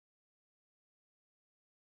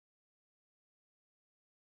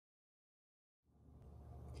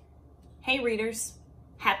Hey readers,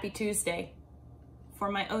 happy Tuesday.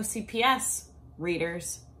 For my OCPS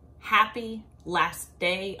readers, happy last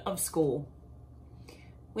day of school.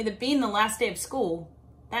 With it being the last day of school,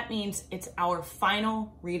 that means it's our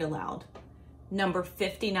final read aloud. Number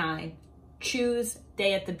 59, Choose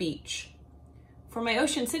Day at the Beach. For my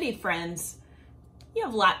Ocean City friends, you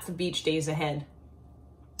have lots of beach days ahead.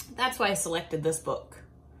 That's why I selected this book.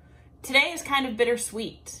 Today is kind of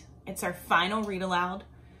bittersweet. It's our final read aloud.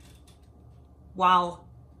 While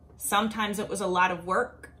sometimes it was a lot of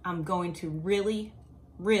work, I'm going to really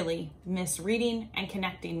miss reading and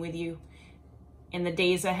connecting with you in the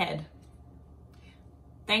days ahead.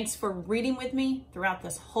 Thanks for reading with me throughout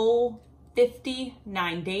this whole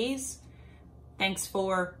 59 days. Thanks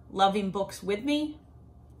for loving books with me.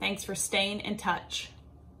 Thanks for staying in touch.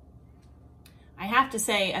 I have to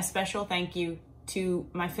say a special thank you to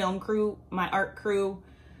my film crew, my art crew,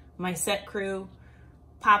 my set crew,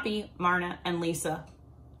 Poppy, Marna, and Lisa.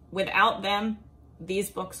 Without them,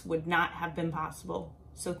 these books would not have been possible.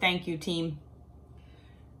 So thank you, team.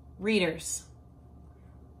 Readers,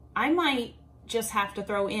 I might just have to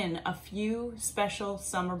throw in a few special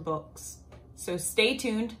summer books. So stay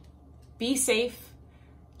tuned, be safe,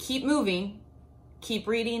 keep moving, keep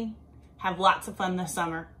reading, have lots of fun this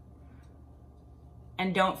summer.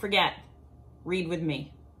 And don't forget, read with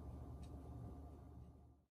me.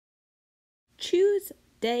 Choose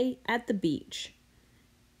Day at the Beach.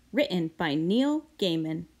 Written by Neil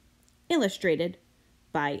Gaiman. Illustrated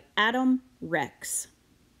by Adam Rex.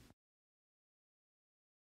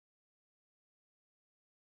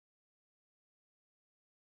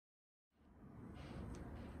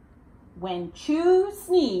 When Chew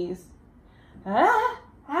sneezed, achoo!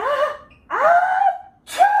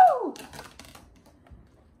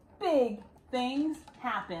 Big things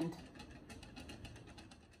happened.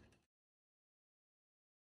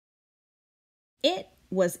 It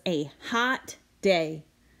was a hot day,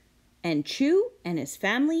 and Chew and his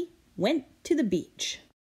family went to the beach.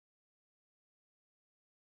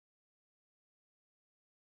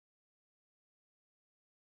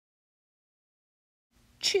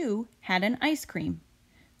 Chew had an ice cream.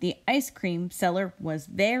 The ice cream seller was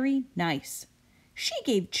very nice. She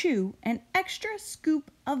gave Chew an extra scoop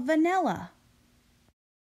of vanilla.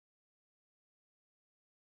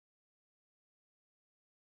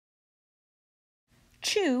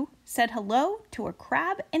 Chew said hello to a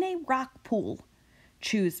crab in a rock pool.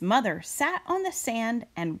 Chew's mother sat on the sand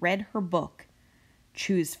and read her book.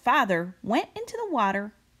 Chew's father went into the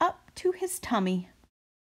water up to his tummy.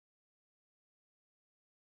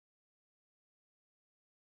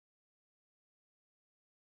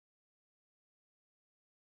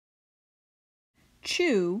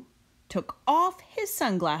 Chew took off his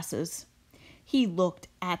sunglasses. He looked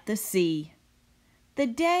at the sea. The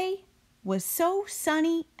day was so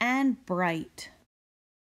sunny and bright.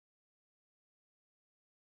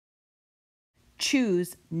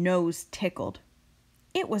 Chew's nose tickled.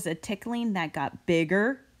 It was a tickling that got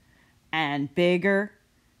bigger and bigger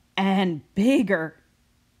and bigger.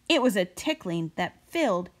 It was a tickling that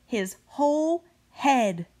filled his whole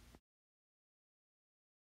head.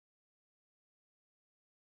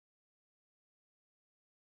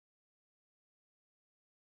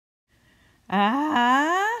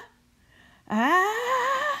 Ah!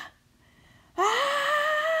 Ah! Ah!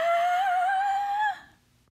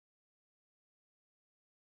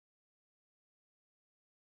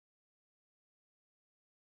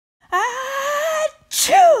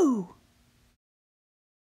 Achoo!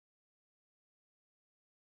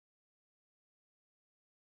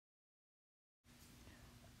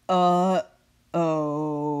 Uh-oh,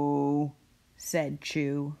 said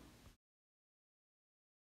Chew.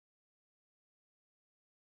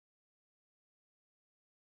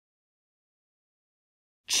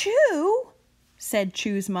 Chew, said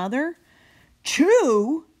Chew's mother.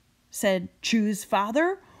 Chew, said Chew's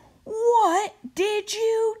father. What did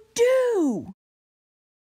you do?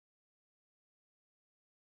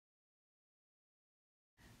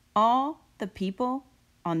 All the people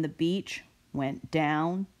on the beach went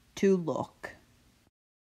down to look.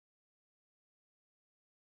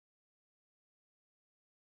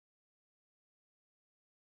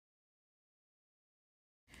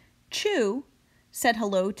 Chew said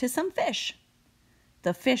hello to some fish.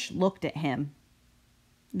 The fish looked at him.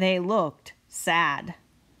 They looked sad.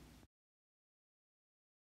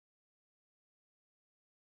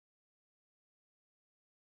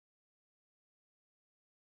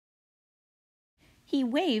 He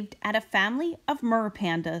waved at a family of mer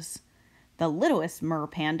pandas. The littlest mer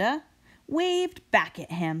panda waved back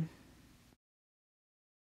at him.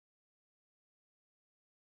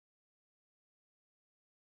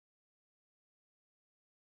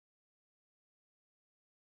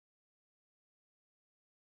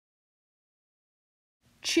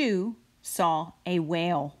 Chew saw a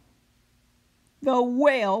whale. The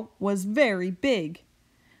whale was very big.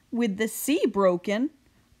 With the sea broken,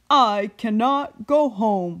 I cannot go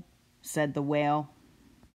home, said the whale.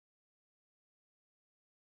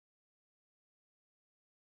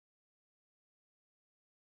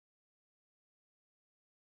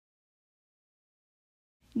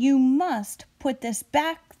 You must put this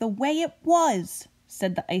back the way it was,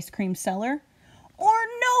 said the ice cream seller, or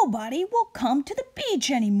nobody will come to the beach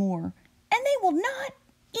anymore, and they will not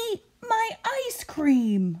eat my ice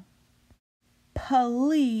cream.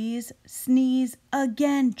 Please sneeze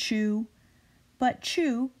again, Chew. But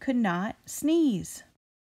Chew could not sneeze.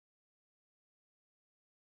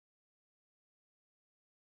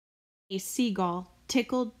 A seagull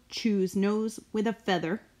tickled Chew's nose with a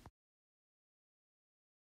feather.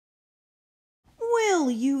 Will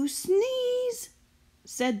you sneeze?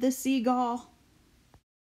 Said the seagull.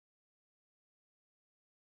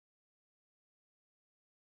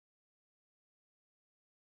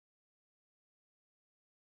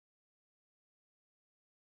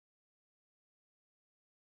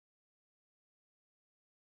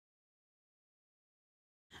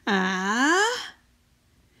 Ah,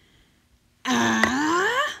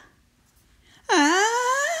 ah,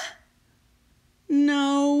 ah.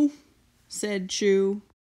 No, said Chew.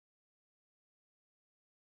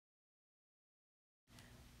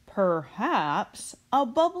 Perhaps a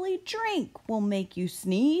bubbly drink will make you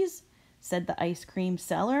sneeze, said the ice cream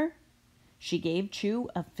seller. She gave Chew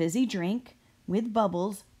a fizzy drink with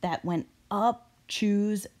bubbles that went up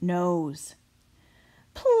Chew's nose.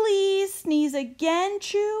 Please sneeze again,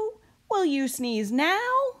 Chew. Will you sneeze now?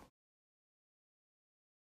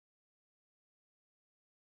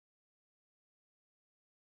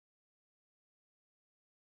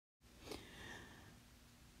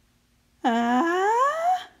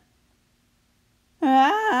 Ah,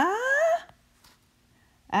 ah,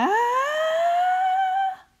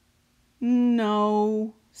 ah.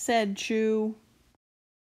 No, said Chew.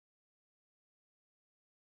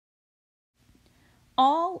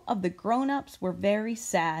 All of the grown-ups were very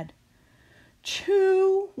sad.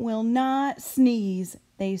 Chew will not sneeze,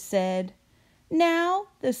 they said. Now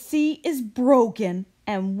the sea is broken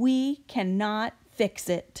and we cannot fix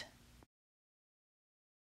it.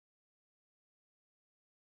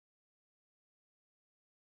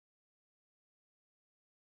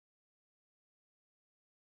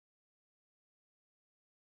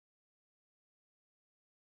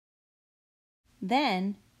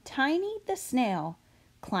 Then Tiny the snail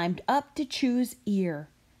climbed up to Chew's ear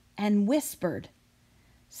and whispered,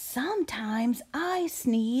 Sometimes I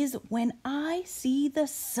sneeze when I see the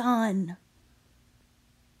sun.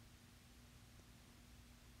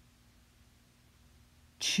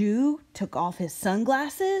 Chew took off his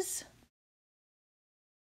sunglasses.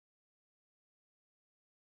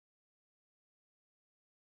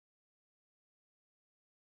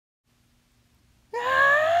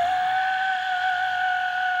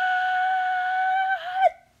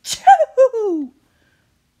 Chew!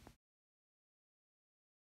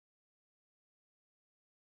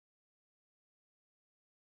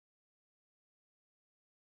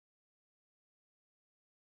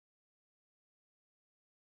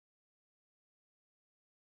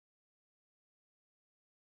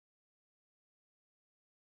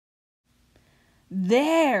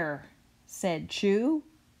 There, said Chew.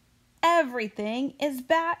 Everything is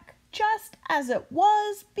back just as it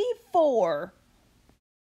was before.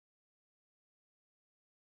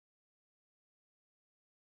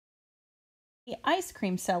 The ice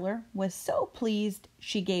cream seller was so pleased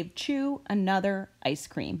she gave Chew another ice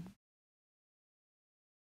cream.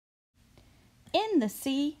 In the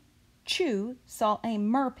sea, Chew saw a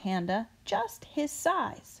merpanda just his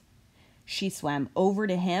size. She swam over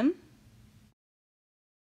to him.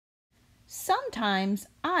 Sometimes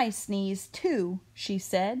I sneeze too, she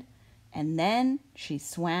said, and then she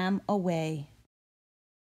swam away.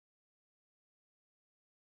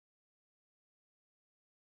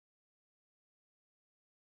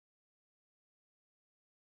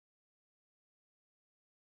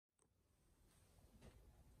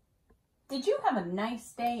 Did you have a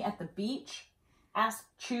nice day at the beach? Asked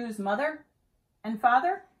Chew's mother and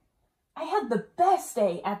father. I had the best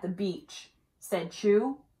day at the beach, said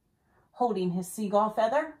Chew, holding his seagull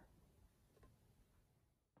feather.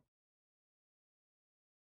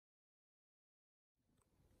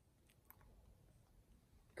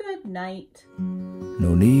 Good night.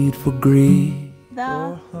 No need for greed The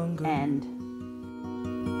or hunger. end.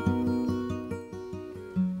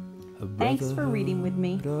 Thanks for reading with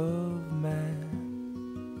me. Of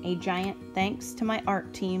man. A giant thanks to my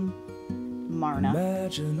art team, Marna.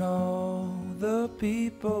 Imagine all the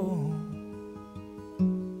people.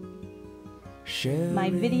 My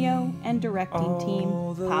video and directing team,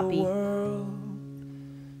 Poppy.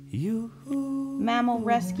 Mammal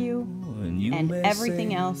Rescue, and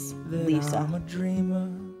everything else, Lisa.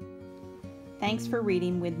 Thanks for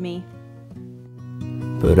reading with me.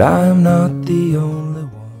 But I'm not the only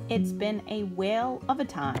one. It's been a whale of a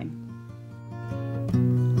time.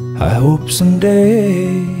 I hope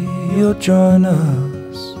someday you'll join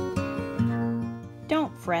us.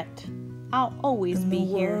 Don't fret, I'll always be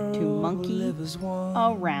here to monkey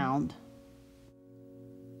around.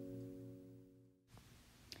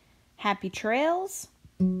 Happy trails,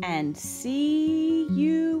 and see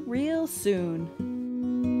you real soon.